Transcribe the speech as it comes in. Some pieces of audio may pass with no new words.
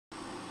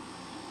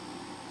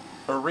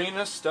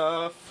Arena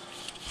stuff.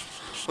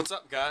 What's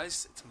up,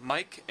 guys? It's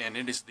Mike, and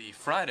it is the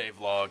Friday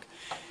vlog,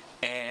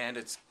 and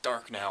it's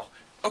dark now.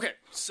 Okay,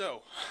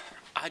 so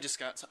I just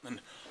got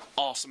something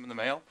awesome in the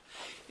mail.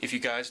 If you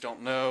guys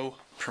don't know,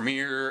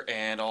 Premiere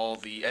and all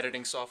the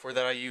editing software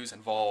that I use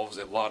involves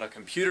a lot of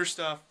computer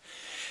stuff,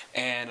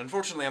 and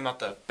unfortunately I'm not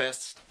the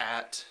best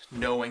at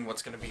knowing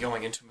what's going to be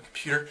going into my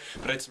computer,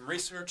 but I did some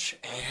research,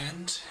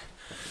 and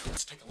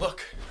let's take a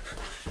look.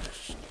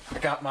 I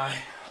got my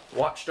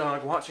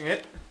watchdog watching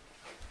it.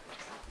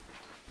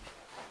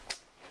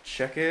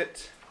 Check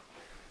it.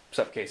 What's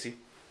up, Casey?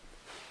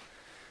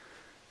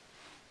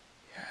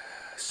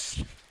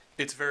 Yes.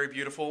 It's very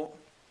beautiful,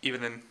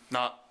 even in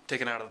not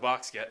taken out of the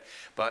box yet,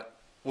 but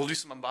we'll do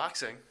some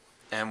unboxing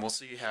and we'll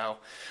see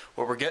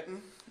what we're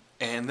getting,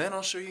 and then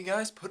I'll show you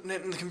guys putting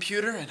it in the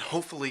computer and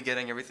hopefully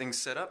getting everything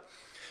set up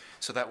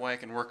so that way I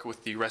can work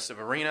with the rest of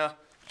Arena.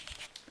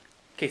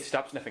 Casey,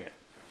 stop sniffing it.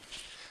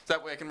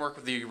 That way I can work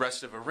with the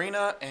rest of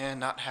Arena and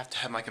not have to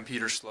have my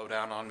computer slow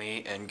down on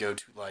me and go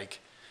to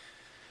like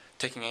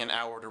taking an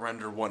hour to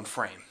render one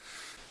frame.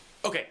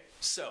 Okay,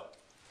 so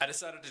I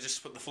decided to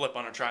just put the flip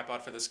on a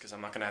tripod for this because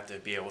I'm not going to have to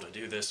be able to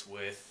do this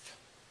with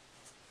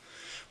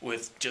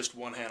just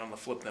one hand on the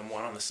flip and then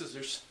one on the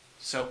scissors.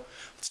 So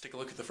let's take a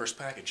look at the first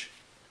package.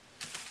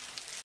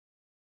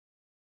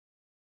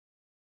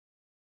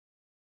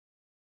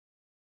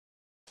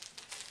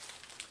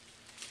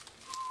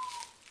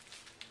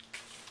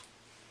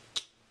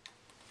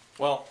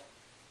 Well,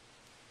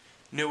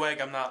 Newegg,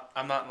 I'm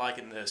not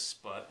liking this,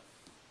 but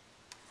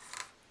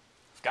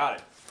got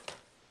it.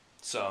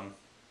 Some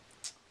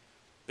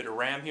bit of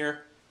RAM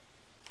here.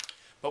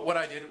 But what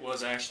I did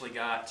was I actually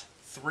got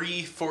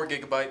 3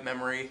 4GB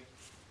memory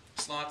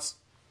slots.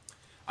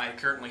 I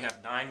currently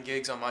have 9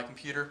 gigs on my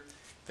computer.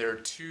 There are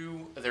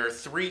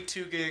 3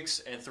 2 gigs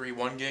and 3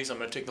 1 gigs. I'm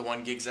going to take the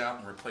 1 gigs out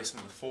and replace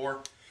them with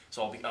 4.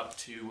 So I'll be up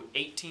to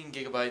 18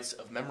 gigabytes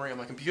of memory on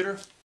my computer.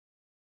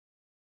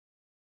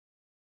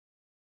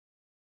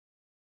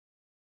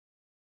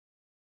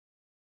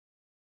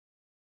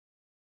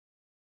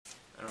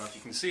 I don't know if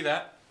you can see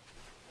that.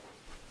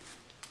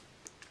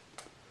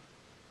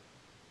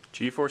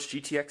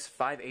 GeForce GTX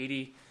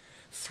 580,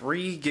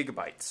 3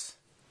 gigabytes.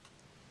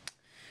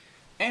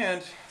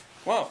 And,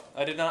 well,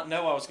 I did not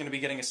know I was going to be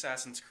getting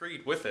Assassin's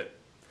Creed with it.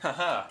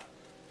 Haha.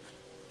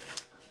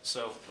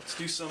 So, let's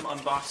do some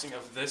unboxing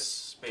of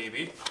this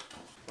baby.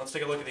 Let's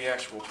take a look at the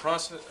actual the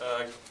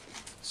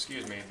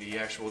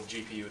actual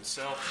GPU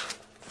itself.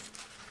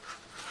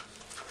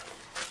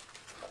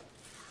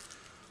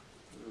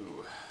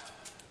 Ooh.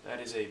 That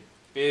is a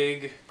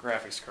big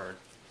graphics card.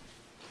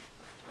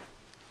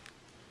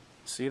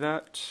 See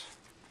that?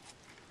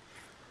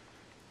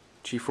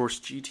 GeForce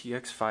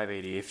GTX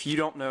 580. If you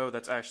don't know,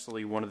 that's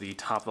actually one of the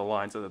top of the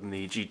lines other than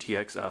the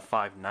GTX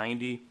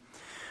 590.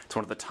 It's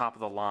one of the top of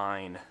the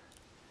line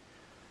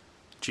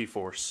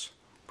GeForce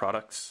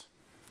products.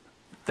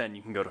 Then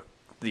you can go to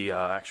the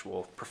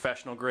actual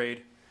professional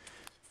grade,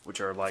 which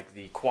are like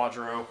the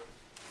Quadro.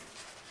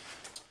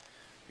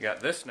 You got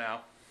this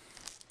now.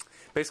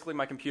 Basically,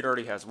 my computer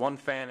already has one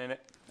fan in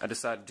it. I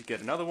decided to get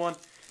another one.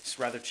 It's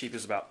rather cheap,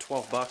 it's about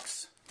 12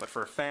 bucks. But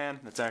for a fan,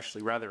 that's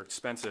actually rather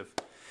expensive.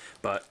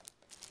 But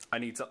I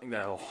need something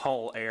that'll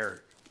haul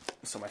air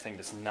so my thing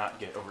does not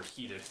get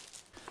overheated.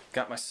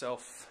 Got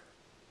myself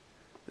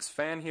this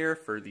fan here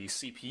for the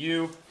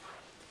CPU.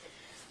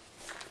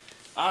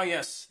 Ah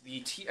yes,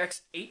 the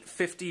TX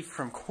 850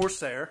 from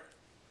Corsair.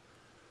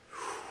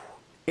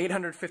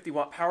 850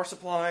 watt power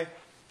supply.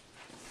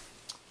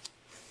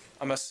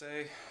 I must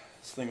say,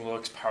 this thing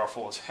looks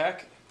powerful as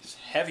heck. It's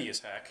heavy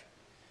as heck.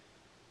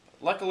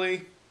 But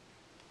luckily,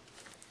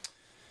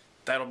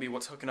 that'll be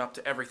what's hooking up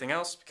to everything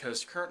else,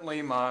 because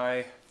currently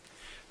my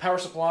power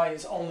supply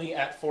is only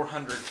at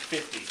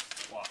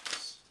 450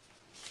 watts.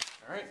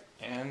 Alright,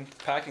 and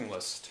packing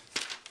list.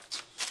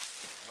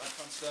 All that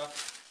fun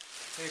stuff.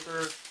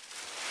 Paper,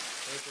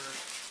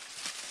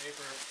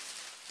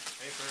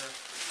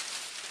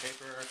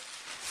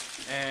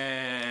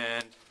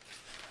 and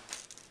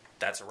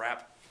that's a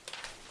wrap.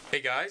 Hey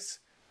guys,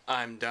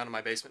 I'm down in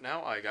my basement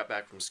now. I got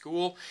back from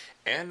school,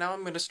 and now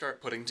I'm going to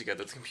start putting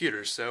together the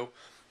computer. So,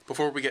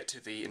 before we get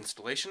to the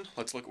installation,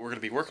 let's look what we're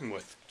going to be working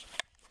with.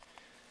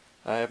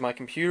 I have my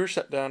computer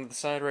set down to the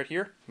side right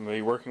here. I'm going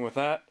to be working with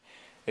that.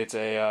 It's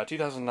a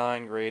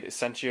 2009 grade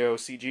Essentio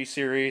CG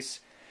series.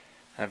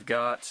 I've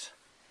got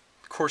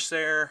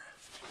Corsair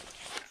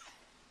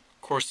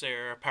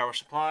power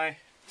supply,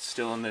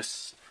 still in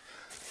this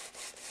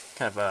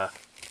kind of a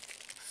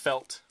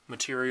felt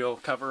material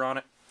cover on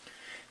it.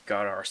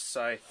 Got our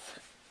scythe.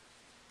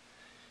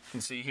 You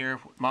can see here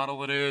what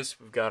model it is.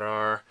 We've got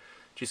our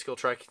G.Skill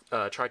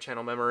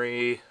tri-channel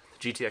memory,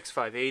 GTX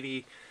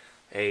 580,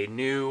 a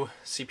new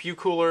CPU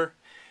cooler,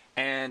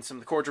 and some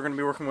of the cords we're going to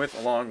be working with,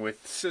 along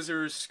with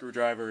scissors,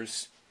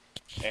 screwdrivers,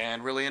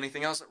 and really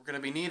anything else that we're going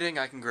to be needing.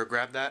 I can go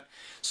grab that.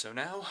 So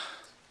now,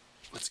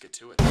 let's get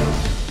to it.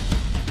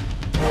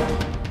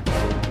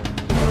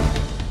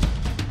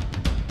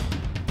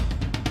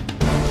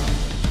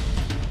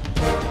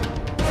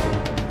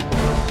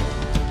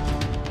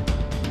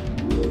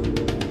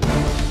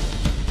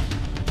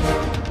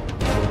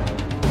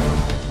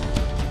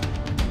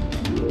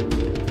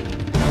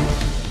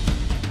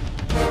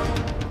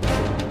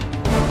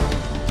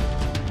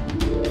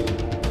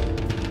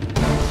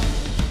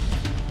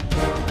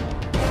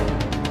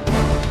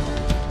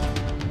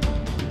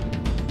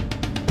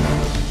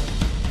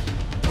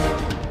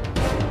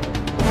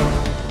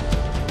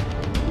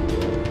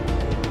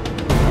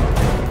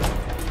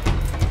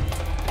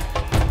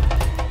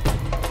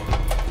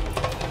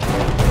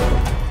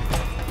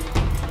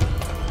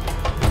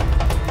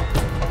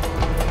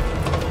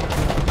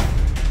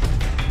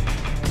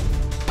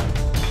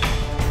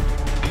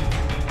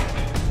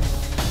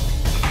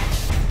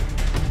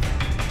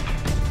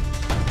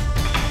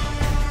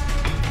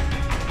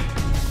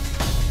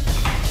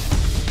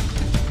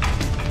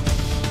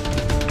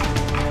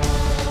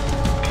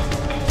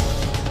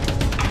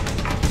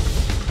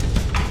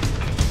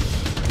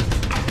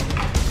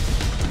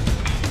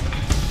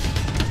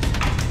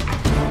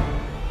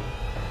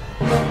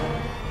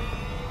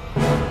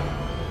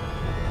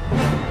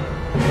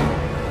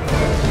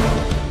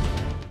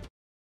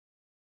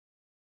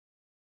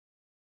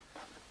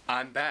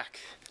 I'm back.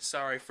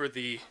 Sorry for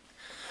the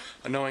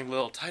annoying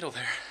little title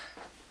there.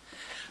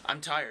 I'm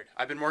tired.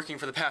 I've been working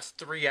for the past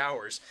 3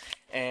 hours,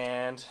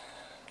 and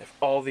if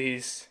all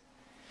these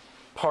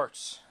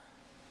parts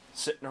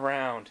sitting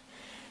around,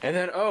 and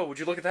then, oh, would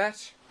you look at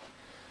that?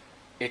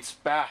 It's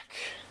back.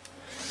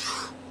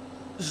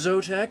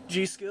 Zotac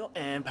G-Skill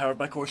and powered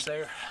by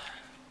Corsair.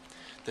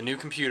 The new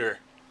computer.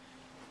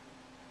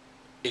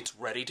 It's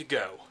ready to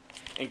go.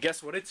 And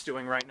guess what it's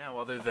doing right now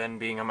other than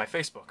being on my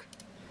Facebook?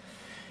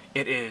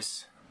 It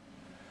is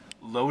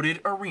loaded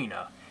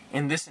Arena.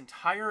 In this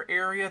entire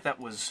area that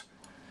was...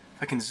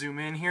 If I can zoom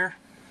in here.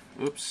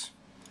 Oops.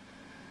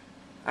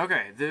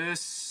 Okay,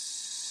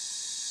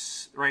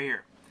 this... right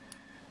here.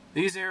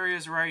 These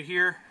areas right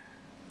here.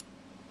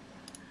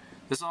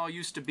 This all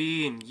used to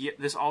be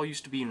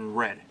in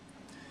red.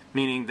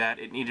 Meaning that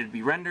it needed to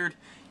be rendered.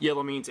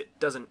 Yellow means it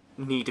doesn't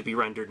need to be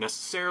rendered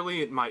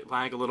necessarily. It might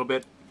lag a little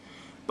bit.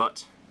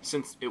 But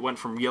since it went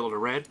from yellow to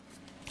red,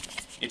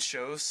 it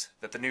shows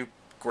that the new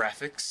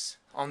graphics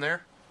on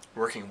there are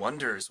working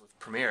wonders with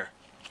Premiere.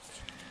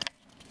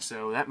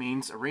 So that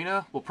means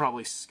Arena will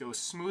probably go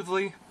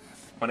smoothly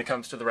when it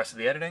comes to the rest of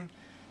the editing.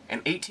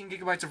 And 18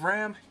 gigabytes of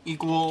RAM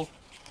equal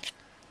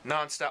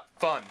non-stop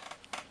fun.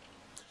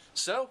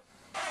 So,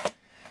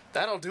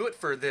 that'll do it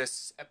for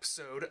this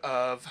episode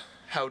of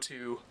how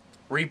to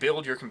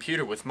rebuild your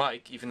computer with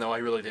Mike, even though I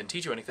really didn't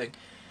teach you anything.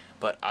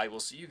 But I will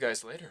see you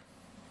guys later.